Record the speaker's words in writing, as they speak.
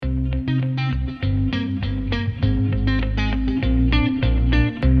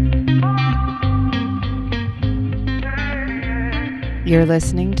You're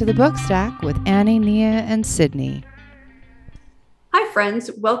listening to The Book Stack with Annie, Nia, and Sydney. Hi, friends.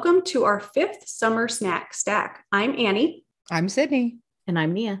 Welcome to our 5th summer snack stack. I'm Annie. I'm Sydney. And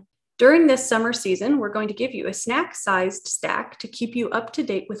I'm Nia. During this summer season, we're going to give you a snack-sized stack to keep you up to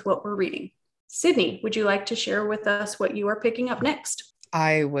date with what we're reading. Sydney, would you like to share with us what you are picking up next?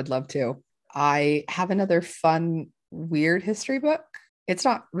 I would love to. I have another fun, weird history book. It's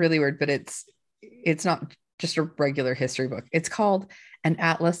not really weird, but it's not just a regular history book. It's called An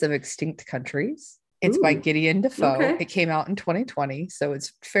Atlas of Extinct Countries. It's by Gideon Defoe. Okay. It came out in 2020, so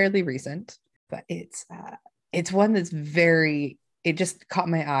it's fairly recent, but it's one that's it just caught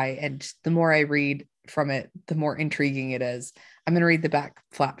my eye. And the more I read from it, the more intriguing it is. I'm going to read the back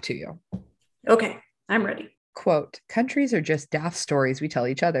flap to you. Okay, I'm ready. Quote, countries are just daft stories we tell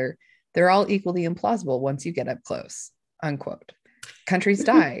each other. They're all equally implausible once you get up close. Unquote. Countries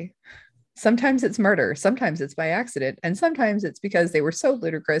die. Sometimes it's murder, sometimes it's by accident, and sometimes it's because they were so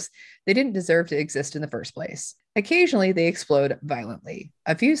ludicrous they didn't deserve to exist in the first place. Occasionally, they explode violently.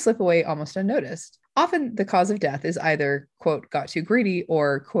 A few slip away almost unnoticed. Often, the cause of death is either, quote, got too greedy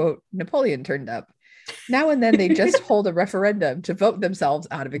or, quote, Napoleon turned up. Now and then, they just hold a referendum to vote themselves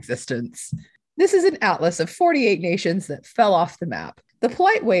out of existence. This is an atlas of 48 nations that fell off the map. The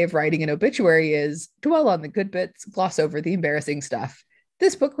polite way of writing an obituary is dwell on the good bits, gloss over the embarrassing stuff.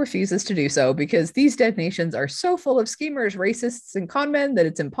 This book refuses to do so because these dead nations are so full of schemers, racists, and conmen that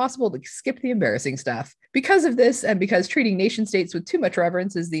it's impossible to skip the embarrassing stuff. Because of this, and because treating nation states with too much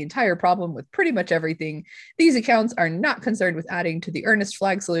reverence is the entire problem with pretty much everything, these accounts are not concerned with adding to the earnest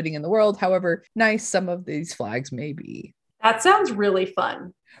flag saluting in the world, however nice some of these flags may be. That sounds really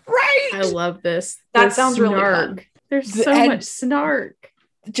fun. Right? I love this. That sounds really fun. There's so much snark.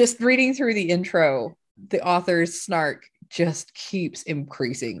 Just reading through the intro, the author's snark just keeps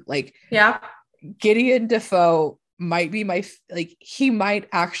increasing. Like, yeah, Gideon Defoe might be he might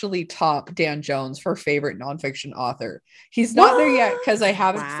actually top Dan Jones for favorite nonfiction author. He's not there yet because I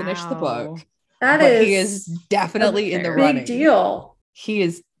haven't finished the book. He is definitely in the running. Big deal. He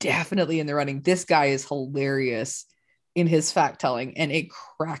is definitely in the running. This guy is hilarious in his fact telling, and it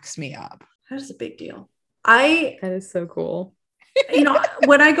cracks me up. That is a big deal. That is so cool.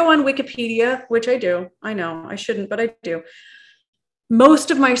 When I go on Wikipedia, which I do, I know I shouldn't, but I do. Most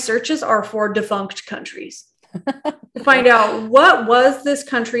of my searches are for defunct countries to find out what was this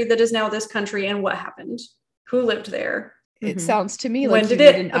country that is now this country and what happened, who lived there. It sounds to me like when did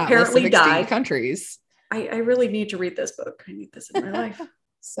it apparently die? Countries. I really need to read this book. I need this in my life.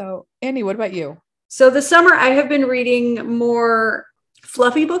 So, Annie, what about you? So this summer I have been reading more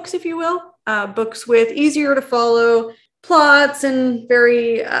fluffy books, if you will, books with easier to follow plots and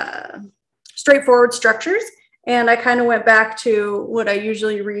very straightforward structures. And I kind of went back to what I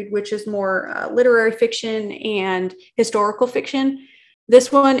usually read, which is more literary fiction and historical fiction.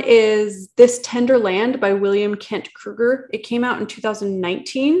 This one is This Tender Land by William Kent Kruger. It came out in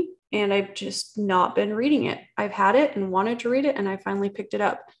 2019, and I've just not been reading it. I've had it and wanted to read it, and I finally picked it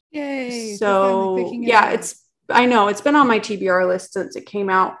up. Yay. So yeah, I know it's been on my TBR list since it came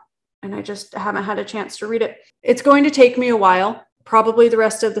out, and I just haven't had a chance to read it. It's going to take me a while, probably the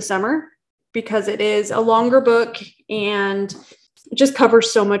rest of the summer, because it is a longer book and it just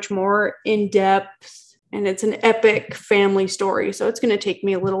covers so much more in depth, and it's an epic family story. So it's going to take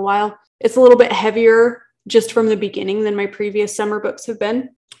me a little while. It's a little bit heavier just from the beginning than my previous summer books have been,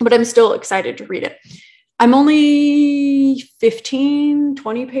 but I'm still excited to read it. I'm only 15,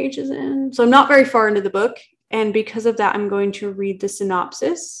 20 pages in, so I'm not very far into the book. And because of that, I'm going to read the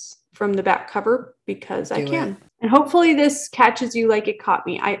synopsis from the back cover because I can. And hopefully this catches you like it caught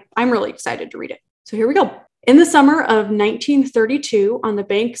me. I'm really excited to read it. So here we go. In the summer of 1932, on the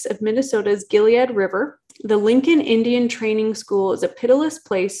banks of Minnesota's Gilead River, the Lincoln Indian Training School is a pitiless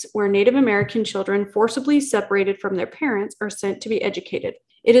place where Native American children forcibly separated from their parents are sent to be educated.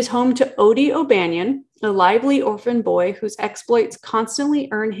 It is home to Odie O'Banion, a lively orphan boy whose exploits constantly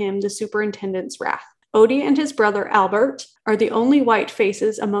earn him the superintendent's wrath. Odie and his brother Albert are the only white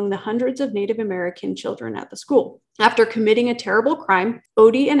faces among the hundreds of Native American children at the school. After committing a terrible crime,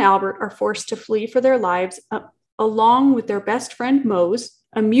 Odie and Albert are forced to flee for their lives, along with their best friend Mose,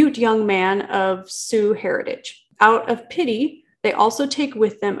 a mute young man of Sioux heritage. Out of pity, they also take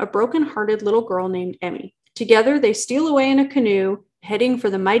with them a broken-hearted little girl named Emmy. Together, they steal away in a canoe, heading for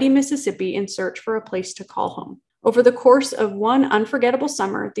the mighty Mississippi in search for a place to call home. Over the course of one unforgettable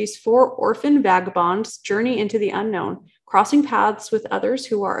summer, these 4 orphan vagabonds journey into the unknown, crossing paths with others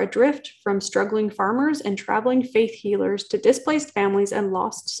who are adrift, from struggling farmers and traveling faith healers to displaced families and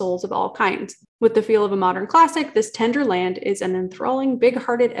lost souls of all kinds. With the feel of a modern classic, This Tender Land is an enthralling,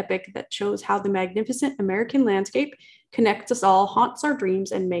 big-hearted epic that shows how the magnificent American landscape connects us all, haunts our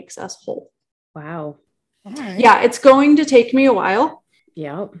dreams, and makes us whole. Wow. All right. Yeah, it's going to take me a while.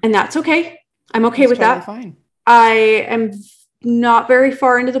 Yeah. And that's okay. I'm okay with totally that. Fine. I am not very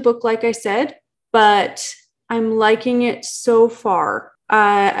far into the book, like I said, but I'm liking it so far.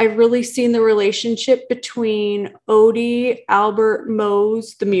 I've really seen the relationship between Odie, Albert,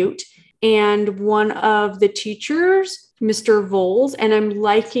 Mose, the mute, and one of the teachers, Mr. Voles, and I'm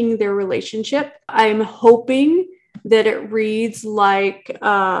liking their relationship. I'm hoping that it reads like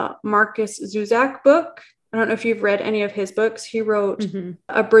Marcus Zuzak book. I don't know if you've read any of his books. He wrote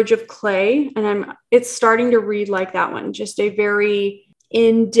A Bridge of Clay, and it's starting to read like that one. Just a very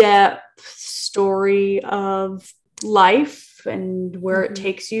in-depth story of life and where it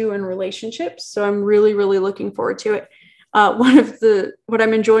takes you in relationships. So I'm really, really looking forward to it. What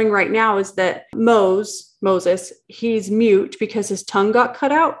I'm enjoying right now is that Moses, he's mute because his tongue got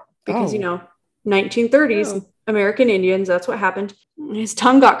cut out because, 1930s, American Indians, that's what happened. His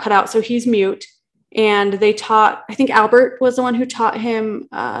tongue got cut out, so he's mute. And I think Albert was the one who taught him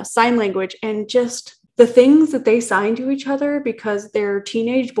sign language, and just the things that they sign to each other because they're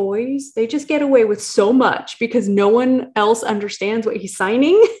teenage boys, they just get away with so much because no one else understands what he's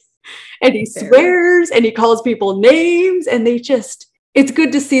signing. And he swears and he calls people names, and it's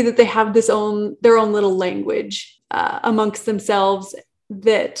good to see that they have their own little language amongst themselves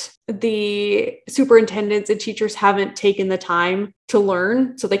that the superintendents and teachers haven't taken the time to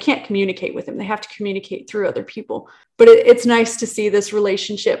learn. So they can't communicate with him. They have to communicate through other people. But it's nice to see this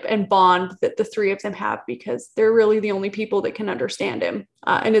relationship and bond that the three of them have, because they're really the only people that can understand him.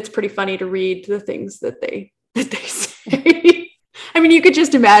 And it's pretty funny to read the things that they say. I mean, you could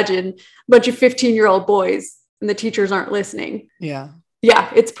just imagine a bunch of 15-year-old boys and the teachers aren't listening. Yeah.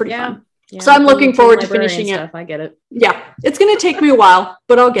 Yeah, it's pretty fun. Yeah, so I'm looking forward to finishing it. I get it. Yeah, it's going to take me a while,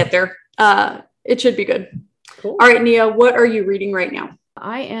 but I'll get there. It should be good. Cool. All right, Nia, what are you reading right now?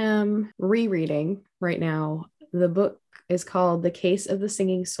 I am rereading right now. The book is called The Case of the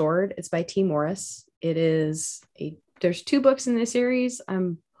Singing Sword. It's by T. Morris. There's 2 books in this series.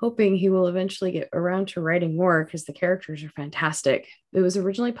 I'm hoping he will eventually get around to writing more because the characters are fantastic. It was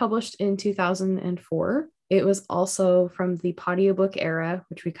originally published in 2004. It was also from the Podiobook era,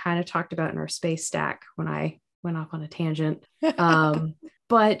 which we kind of talked about in our space stack when I went off on a tangent.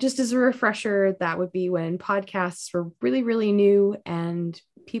 But just as a refresher, that would be when podcasts were really, really new and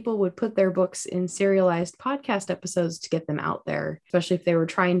people would put their books in serialized podcast episodes to get them out there, especially if they were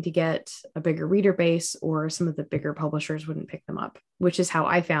trying to get a bigger reader base or some of the bigger publishers wouldn't pick them up, which is how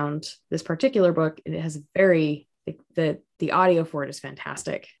I found this particular book. It has the audio for it is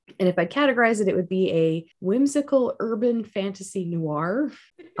fantastic. And if I categorize it, it would be a whimsical urban fantasy noir.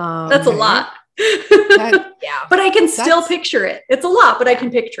 That's a lot. Yeah. But I can still picture it. It's a lot, but I can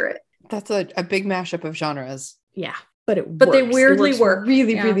picture it. That's a big mashup of genres. Yeah. But they weirdly work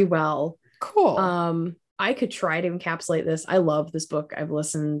really, really well. Cool. I could try to encapsulate this. I love this book. I've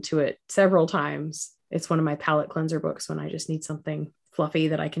listened to it several times. It's one of my palate cleanser books when I just need something fluffy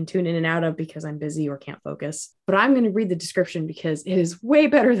that I can tune in and out of because I'm busy or can't focus. But I'm going to read the description because it is way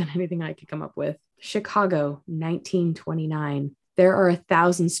better than anything I could come up with. Chicago, 1929. There are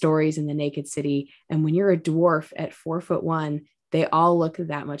 1,000 stories in the naked city, and when you're a dwarf at 4'1", they all look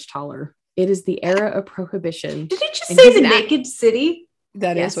that much taller. It is the era of prohibition. Did he just say the naked city?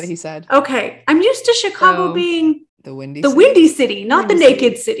 That is what he said. Okay. I'm used to Chicago being the windy city, not the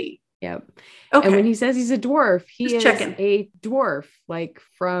naked city. Yep. Okay. And when he says he's a dwarf, he just is checking. A dwarf, like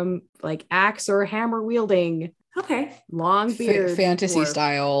from like axe or hammer wielding. Okay. Long beard. Fantasy dwarf.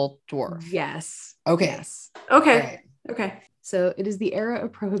 Style dwarf. Yes. Okay. Yes. Okay. Right. Okay. So it is the era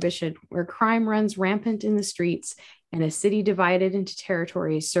of prohibition where crime runs rampant in the streets and a city divided into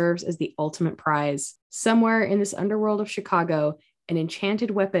territories serves as the ultimate prize. Somewhere in this underworld of Chicago, an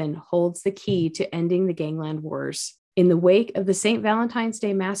enchanted weapon holds the key to ending the gangland wars. In the wake of the St. Valentine's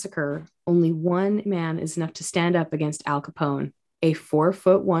Day massacre, only one man is enough to stand up against Al Capone, a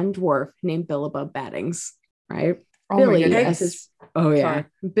 4'1" dwarf named Billabub Battings, right? Oh Billy, my goodness.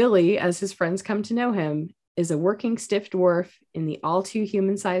 Billy, as his friends come to know him, is a working stiff dwarf in the all too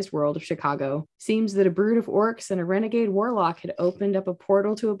human-sized world of Chicago. Seems that a brood of orcs and a renegade warlock had opened up a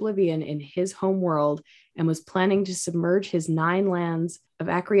portal to oblivion in his home world and was planning to submerge his 9 lands of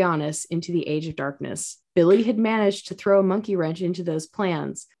Acrianus into the Age of Darkness. Billy had managed to throw a monkey wrench into those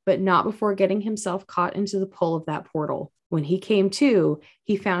plans, but not before getting himself caught into the pull of that portal. When he came to,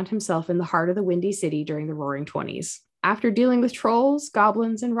 he found himself in the heart of the Windy City during the Roaring Twenties. After dealing with trolls,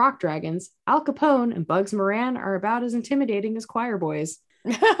 goblins, and rock dragons, Al Capone and Bugs Moran are about as intimidating as choir boys.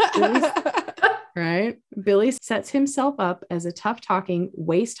 Right? Billy sets himself up as a tough-talking,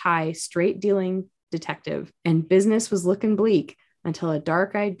 waist-high, straight-dealing detective, and business was looking bleak until a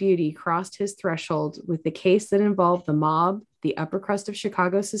dark-eyed beauty crossed his threshold with the case that involved the mob, the upper crust of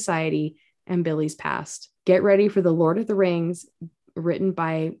Chicago society, and Billy's past. Get ready for The Lord of the Rings, written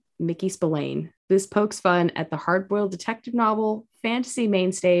by Mickey Spillane. This pokes fun at the hard-boiled detective novel, fantasy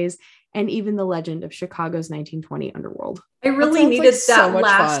mainstays, and even the legend of Chicago's 1920 underworld. I really needed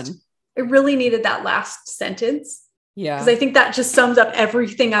I really needed that last sentence. Yeah. Because I think that just sums up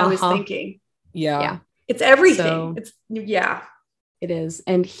everything I was thinking. Yeah. It's everything. So, It is.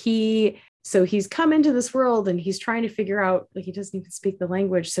 And he's come into this world and he's trying to figure out, like, he doesn't even speak the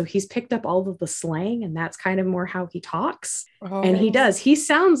language. So he's picked up all of the slang, and that's kind of more how he talks. Oh. And he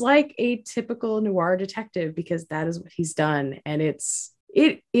sounds like a typical noir detective because that is what he's done. And it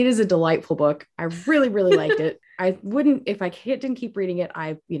is a delightful book. I really, really liked it. I wouldn't, if I didn't keep reading it,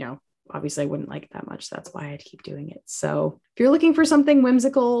 obviously I wouldn't like it that much. That's why I'd keep doing it. So if you're looking for something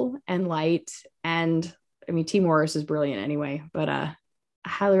whimsical and light, and I mean, T. Morris is brilliant anyway, but I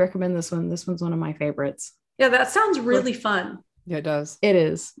highly recommend this one. This one's one of my favorites. Yeah, that sounds really fun. Yeah, it does. It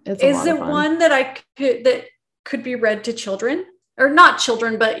is. Is it one that that could be read to children, or not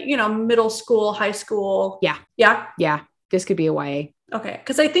children, but middle school, high school? Yeah. Yeah. Yeah. This could be a YA. Okay.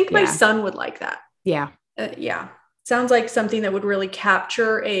 Because I think my son would like that. Yeah. Yeah. Sounds like something that would really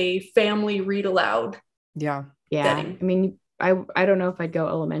capture a family read aloud. Yeah. Yeah. Setting. I mean, I don't know if I'd go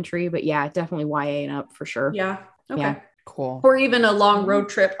elementary, but yeah, definitely YA and up for sure. Yeah. Okay. Yeah. Cool. Or even a long road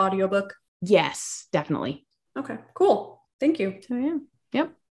trip audiobook. Yes, definitely. Okay, cool. Thank you. So yeah.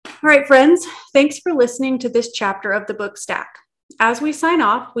 Yep. All right, friends. Thanks for listening to this chapter of the book stack. As we sign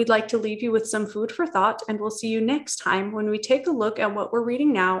off, we'd like to leave you with some food for thought, and we'll see you next time when we take a look at what we're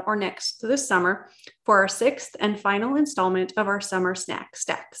reading now or next this summer for our 6th and final installment of our summer snack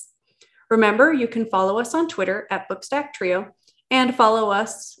stacks. Remember, you can follow us on Twitter at Bookstack Trio, and follow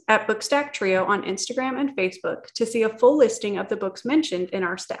us at Bookstack Trio on Instagram and Facebook to see a full listing of the books mentioned in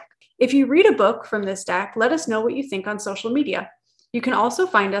our stack. If you read a book from this stack, let us know what you think on social media. You can also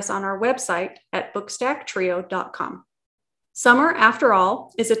find us on our website at bookstacktrio.com. Summer, after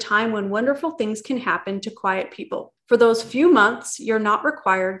all, is a time when wonderful things can happen to quiet people. For those few months, you're not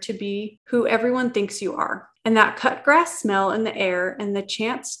required to be who everyone thinks you are. And that cut grass smell in the air and the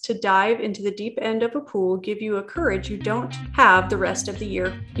chance to dive into the deep end of a pool give you a courage you don't have the rest of the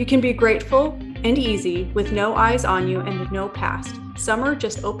year. You can be grateful and easy with no eyes on you and no past. Summer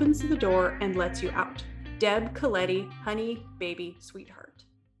just opens the door and lets you out. Deb Coletti, honey, baby, sweetheart.